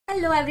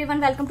Hello everyone,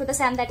 welcome to the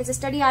SAM, that is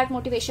Study Art,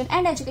 Motivation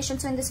and Education.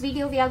 So in this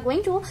video we are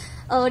going to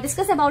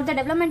discuss about the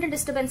developmental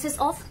disturbances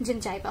of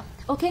gingiva.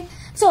 Okay,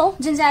 so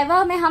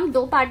gingiva में हम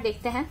दो part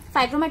देखते हैं,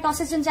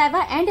 fibromatosis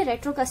gingiva and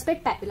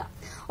retrocuspid papilla.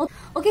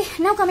 Okay,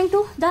 now coming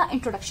to the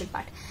introduction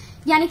part.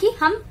 यानी कि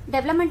हम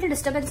developmental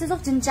disturbances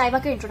of gingiva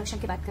के introduction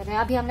की बात कर रहे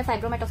हैं. अभी हमने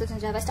फाइब्रोमेटोसिस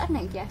जिंजाइवा स्टार्ट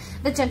नहीं किया है.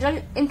 द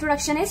जनरल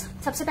इंट्रोडक्शन इज,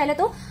 सबसे पहले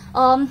तो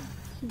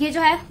ये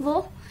जो है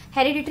वो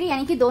हेरिडिटरी,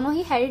 यानी कि दोनों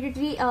ही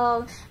हेरिडिटरी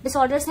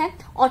डिसऑर्डर्स हैं.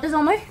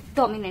 ऑटोसोमल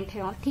डोमिनेंट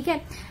है और ठीक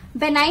है.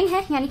 बेनाइन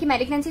है यानी कि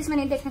मैलिग्नेंसी इसमें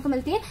नहीं देखने को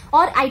मिलती है.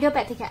 और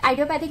आइडियोपैथिक है.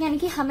 आइडियोपैथिक यानी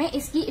कि हमें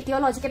इसकी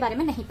इटियोलॉजी के बारे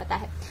में नहीं पता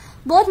है.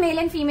 Both male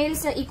and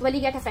females equally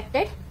get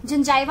affected.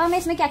 Gingiva में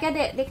इसमें क्या क्या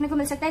देखने को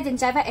मिल सकता है?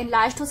 जिंजाइवा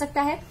एनलार्ज्ड हो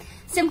सकता है.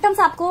 सिम्टम्स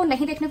आपको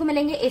नहीं देखने को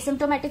मिलेंगे.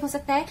 एसिम्प्टोमेटिक हो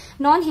सकता है,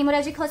 नॉन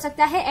हेमोरेजिक हो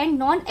सकता है एंड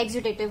नॉन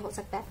एक्सुडेटिव हो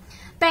सकता है.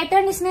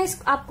 पैटर्न इसमें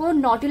आपको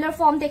नोडुलर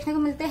फॉर्म देखने को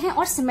मिलते हैं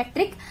और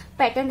सिमेट्रिक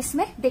पैटर्न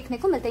इसमें देखने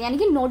को मिलते हैं, यानी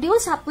कि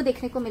नोड्यूल्स आपको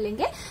देखने को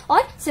मिलेंगे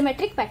और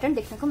सिमेट्रिक पैटर्न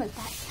देखने को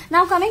मिलता है.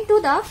 Now coming to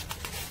the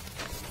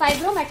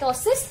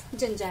फाइब्रोमेटोसिस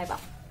gingiva.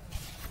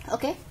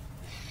 Okay,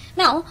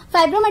 now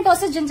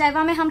फाइब्रोमेटोसिस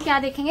gingiva में हम क्या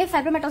देखेंगे?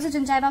 फाइब्रोमेटोसिस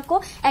जिंजाइवा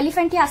को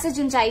एलिफेंटियासिस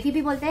जिंजाइवी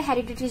भी बोलते हैं,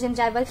 हेरिडिटरी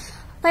जिंजाइवल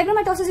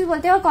फाइब्रोमेटोसिस भी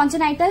बोलते हैं और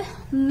कॉन्जेनाइटल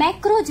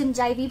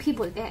मैक्रोजिंजाइवी भी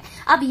बोलते हैं.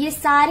 अब ये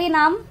सारे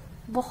नाम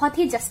बहुत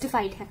ही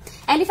जस्टिफाइड है.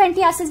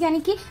 एलिफेंटियासिस यानी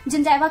कि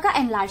जिंजाइवा का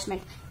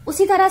एनलार्जमेंट,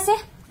 उसी तरह से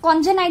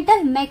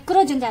कॉन्जेनाइटल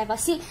मैक्रोजिंजाइवा,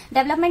 सी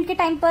डेवलपमेंट के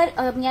टाइम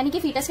पर यानी कि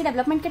फीटस के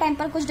डेवलपमेंट के टाइम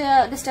पर कुछ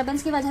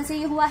डिस्टर्बेंस की वजह से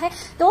ये हुआ है,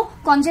 तो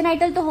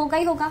कॉन्जेनाइटल तो होगा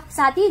ही होगा,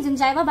 साथ ही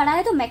जिंजाइवा बड़ा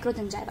है तो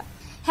मैक्रोजिंजाइवा.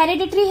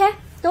 हेरिडिटरी है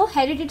तो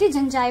हेरिडिटरी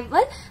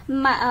जिंजाइवल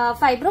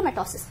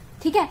फाइब्रोमेटोसिस.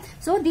 ठीक है.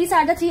 So these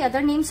are the three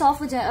other names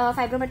of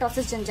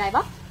फाइब्रोमेटोसिस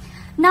gingiva.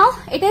 Now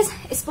it is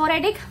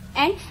sporadic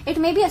and it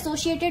may be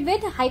associated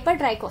with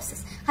hypertrichosis.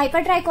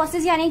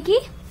 Hypertrichosis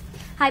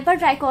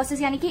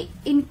यानी कि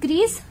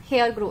increase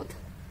hair growth.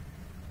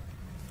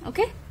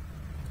 Okay?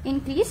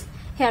 Increase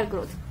hair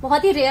growth.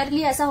 बहुत ही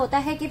rarely ऐसा होता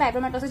है कि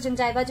फाइब्रोमेटोसिस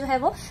gingiva जो है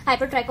वो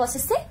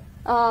हाइपरट्राइकोसिस से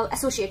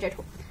एसोसिएटेड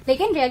हो,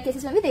 लेकिन रेयर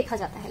केसेस में भी देखा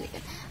जाता है.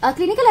 लेकिन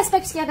क्लिनिकल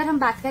एस्पेक्ट्स की अगर हम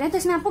बात करें तो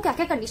इसमें आपको क्या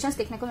क्या कंडीशंस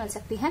देखने को मिल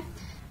सकती हैं?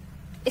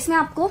 इसमें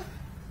आपको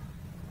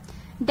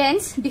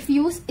dense,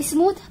 diffuse,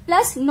 smooth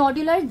plus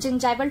nodular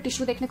gingival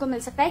tissue देखने को मिल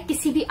सकता है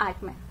किसी भी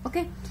आर्ट में.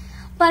 ओके,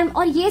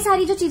 और ये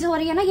सारी जो चीजें हो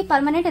रही है ना, ये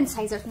परमानेंट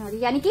इंसाइजर्स में हो रही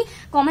है, यानी कि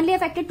कॉमनली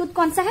अफेक्टेड टूथ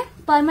कौन सा है?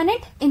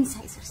 Permanent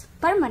incisors.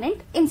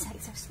 Permanent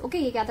incisors. Okay,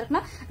 ये याद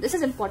रखना, this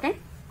is important.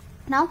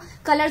 Now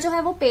colour जो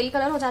है वो पेल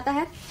कलर हो जाता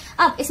है.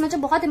 अब इसमें जो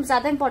बहुत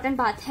ज्यादा इंपॉर्टेंट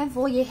बात है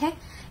वो ये है,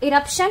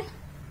 इरप्शन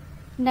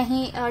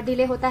नहीं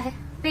डिले होता है,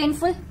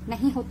 पेनफुल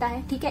नहीं होता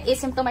है. ठीक है.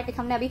 एसिम्प्टोमेटिक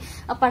हमने अभी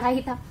पढ़ा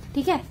ही था.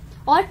 ठीक है.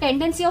 और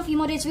टेंडेंसी ऑफ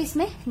हीमोरेज भी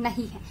इसमें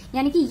नहीं है,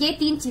 यानी कि ये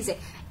तीन चीजें,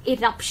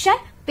 इरप्शन,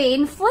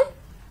 पेनफुल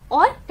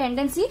और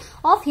टेंडेंसी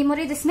ऑफ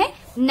हीमोरेज इसमें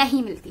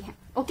नहीं मिलती है.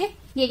 ओके,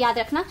 ये याद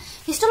रखना.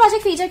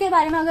 हिस्टोलॉजिक फीचर के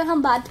बारे में अगर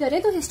हम बात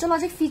करें तो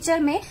हिस्टोलॉजिक फीचर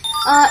में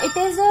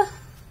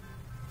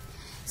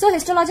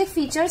हिस्टोलॉजिक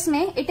फीचर्स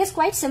में it is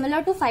quite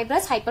similar to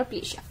fibrous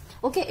hyperplasia.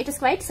 Okay, it is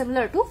quite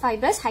similar to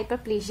fibrous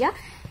hyperplasia.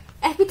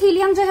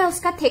 Epithelium जो है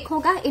उसका थिक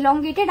होगा,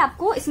 इलोंगेटेड,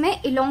 आपको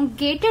इसमें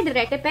इलोंगेटेड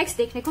रेटिपेक्स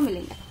देखने को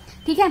मिलेंगे.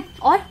 ठीक है.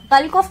 और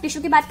बल्क ऑफ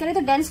टिश्यू की बात करें तो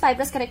डेंस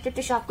फाइब्रस करेक्टेड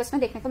टिश्यू आपको इसमें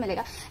देखने को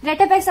मिलेगा.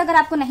 रेटिपेक्स अगर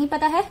आपको नहीं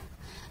पता है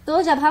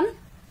तो जब हम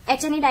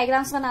HNE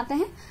डायग्राम्स बनाते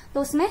हैं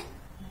तो उसमें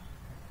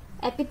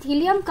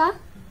एपिथेलियम का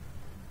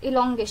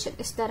इलोंगेशन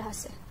इस तरह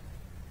से,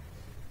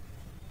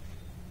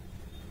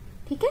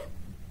 ठीक है.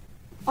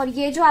 और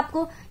ये जो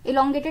आपको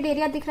इलोंगेटेड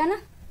एरिया दिख रहा है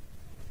ना,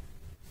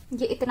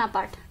 ये इतना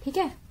पार्ट, ठीक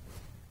है,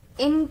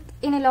 इन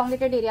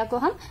इलोंगेटेड एरिया को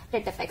हम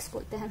रेटिपेक्स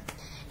बोलते हैं.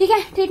 ठीक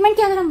है. ट्रीटमेंट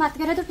की अगर हम बात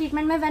करें तो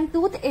ट्रीटमेंट में व्हेन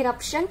टूथ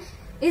इरप्शन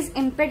इज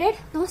इम्पेडेड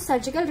तो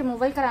सर्जिकल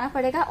रिमूवल कराना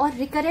पड़ेगा और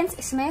रिकरेंस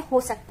इसमें हो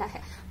सकता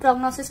है.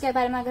 प्रोग्नोसिस के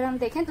बारे में अगर हम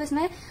देखें तो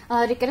इसमें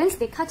रिकरेंस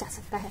देखा जा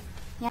सकता है.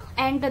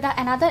 And the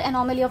another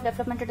anomaly of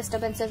developmental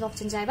disturbances of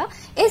gingiva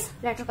is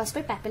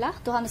रेट्रोकस्पिड papilla.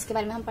 तो हम इसके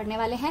बारे में हम पढ़ने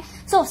वाले हैं.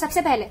 सो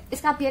सबसे पहले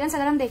इसका अपीयरेंस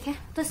अगर हम देखें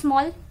तो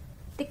स्मॉल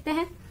दिखते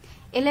हैं,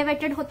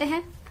 एलिवेटेड होते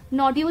हैं,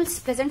 नोड्यूल्स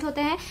प्रेजेंट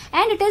होते हैं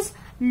एंड इट इज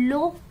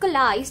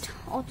लोकलाइज्ड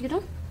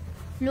और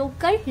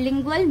local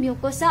lingual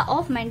mucosa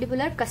of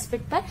mandibular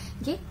cuspid पर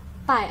ये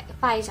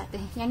पाए जाते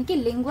हैं, यानी कि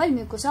lingual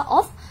mucosa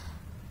of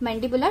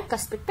mandibular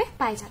cuspid पे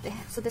पाए जाते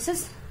हैं. So this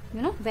is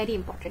very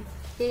important,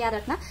 ये याद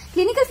रखना.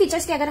 क्लिनिकल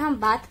फीचर्स की अगर हम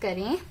बात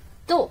करें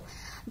तो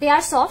they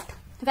are soft,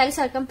 well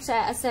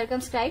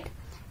circumscribed,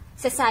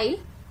 sessile,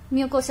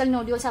 mucosal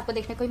nodules आपको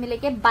देखने को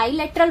मिलेंगे,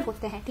 बाइलेटरल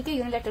होते हैं. ठीक है.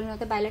 यूनिलेटरल नहीं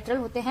होते, बाइलेटरल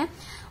होते हैं.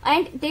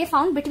 And they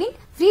found between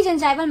free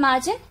gingival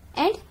margin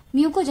and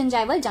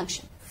म्यूकोजिंजाइवल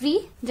junction. Free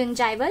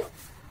gingival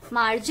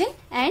margin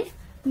and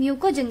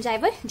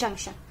म्यूकोजिंजाइवल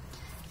junction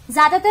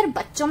ज्यादातर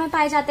बच्चों में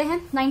पाए जाते हैं.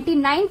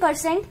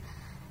 99%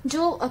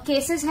 जो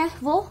केसेस हैं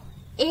वो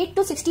 8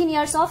 to 16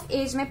 ईयर्स ऑफ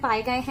एज में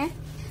पाए गए हैं.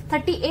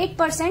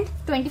 38%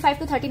 25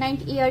 to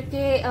 39 ईयर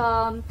के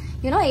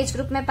एज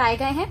ग्रुप में पाए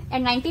गए हैं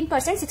एंड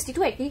 19% 60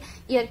 to 80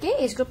 ईयर के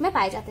एज ग्रुप में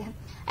पाए जाते हैं.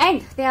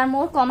 And they are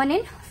more common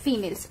in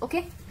females.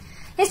 Okay,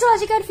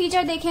 histological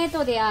feature देखें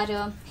तो दे आर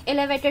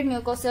एलिवेटेड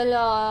म्यूकोसल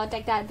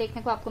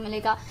देखने को आपको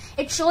मिलेगा।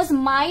 इट शोज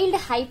माइल्ड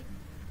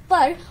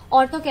हाइपर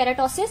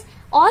ऑर्थोकेराटोसिस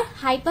और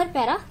हाइपर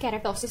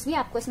पैराकेराटोसिस भी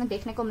आपको इसमें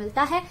देखने को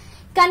मिलता है।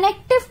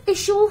 कनेक्टिव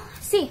टिश्यू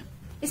सी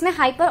इसमें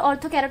हाइपर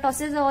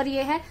ऑर्थोकेराटोसिस और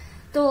ये है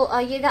तो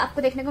ये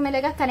आपको देखने को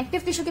मिलेगा।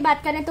 कनेक्टिव टिश्यू की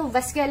बात करें तो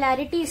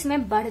वस्कुलैरिटी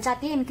इसमें बढ़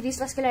जाती है,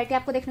 इंक्रीज वस्कुलैरिटी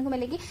आपको देखने को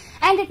मिलेगी।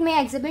 And it may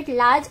exhibit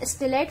large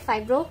stellate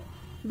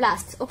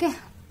fibroblast. Okay,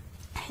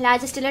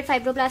 large stellate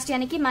fibroblast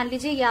यानी कि मान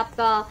लीजिए ये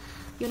आपका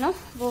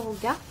वो हो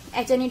गया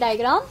एचएनई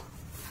डायग्राम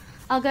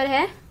अगर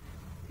है,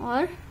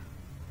 और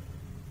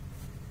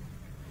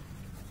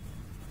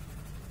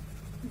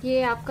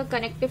ये आपका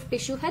कनेक्टिव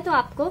टिश्यू है तो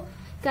आपको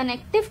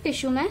कनेक्टिव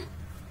टिश्यू में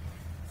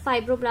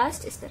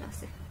फाइब्रोब्लास्ट इस तरह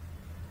से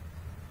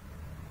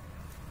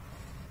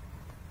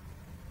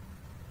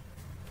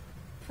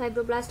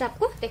फाइब्रोब्लास्ट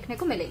आपको देखने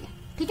को मिलेंगे।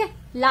 ठीक है,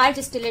 लार्ज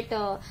स्टिलेट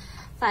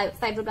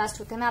फाइब्रोब्लास्ट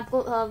होते हैं। मैं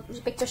आपको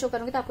पिक्चर शो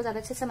करूंगी तो आपको ज्यादा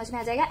अच्छे से समझ में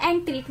आ जाएगा।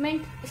 एंड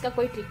ट्रीटमेंट, इसका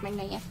कोई ट्रीटमेंट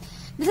नहीं है।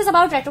 This is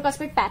about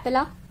रेट्रोकास्पिड papilla.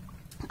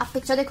 आप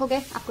पिक्चर देखोगे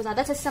आपको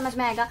ज्यादा अच्छे से समझ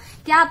में आएगा।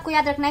 क्या आपको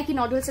याद रखना है कि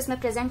नोडुल्स इसमें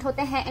प्रेजेंट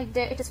होते हैं।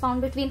 It is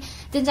found between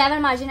gingival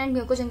margin and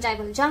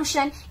म्यूकोजिंजाइवल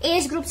junction.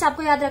 Age groups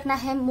आपको याद रखना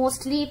है,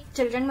 मोस्टली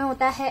चिल्ड्रन में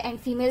होता है एंड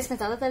फीमेल्स में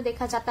ज्यादातर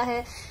देखा जाता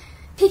है।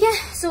 ठीक है,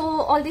 so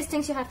all this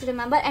things you have to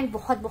remember. And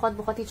बहुत बहुत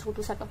बहुत ही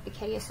छोटू सा टॉपिक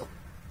है ये, so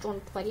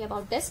don't worry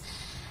about this.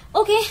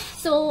 Okay,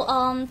 so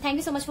thank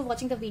you so much for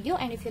watching the video,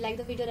 and if you like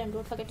the video then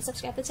don't forget to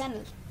subscribe the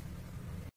channel.